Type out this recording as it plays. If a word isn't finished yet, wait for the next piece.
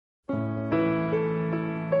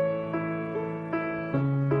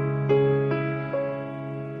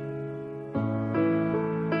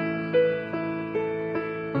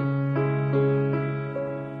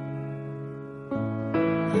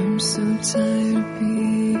tired of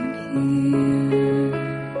being here,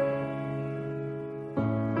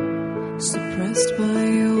 suppressed by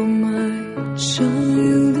all my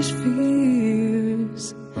childish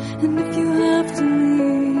fears. And if you have to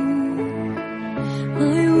leave,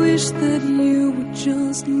 I wish that you would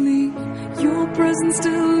just leave. Your presence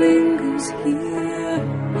still lingers here,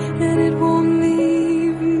 and it won't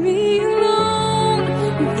leave me alone.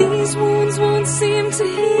 These wounds won't seem to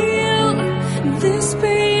heal. This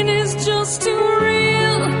pain is just too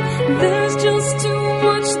real. There's just too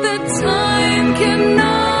much that time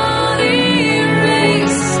cannot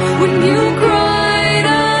erase. When you cried,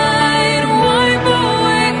 I'd wipe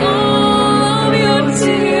away all of your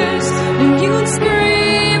tears. When you'd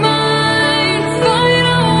scream, I'd fight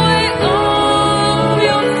away all of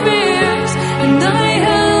your fears. And I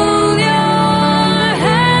held your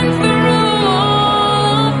hand through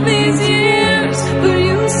all of these years, but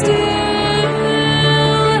you still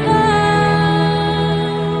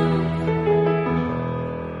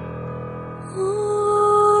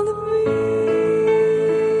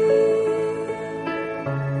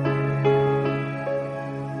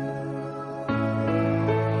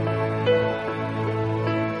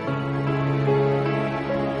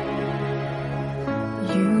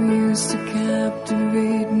used to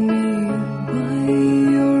captivate me by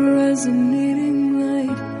your resonating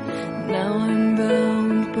light. Now I'm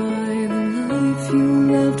bound by the life you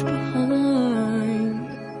left behind.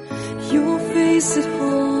 Your face, it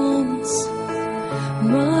haunts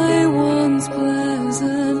my once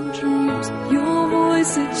pleasant dreams. Your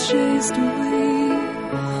voice, it chased away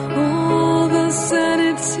all the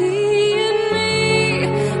sanity in me.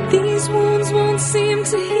 These wounds won't seem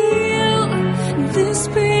to heal. This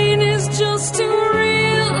pain is just too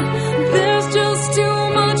real. There's just too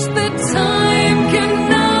much that time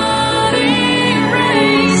cannot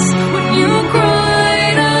erase. When you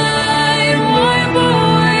cried, I'd wipe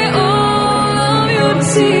away all of your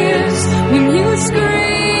tears. When you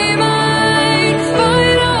scream, I'd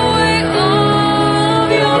fight away all of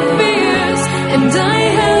your fears. And I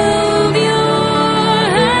held your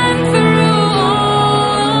hand through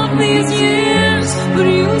all of these years, but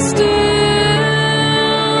you still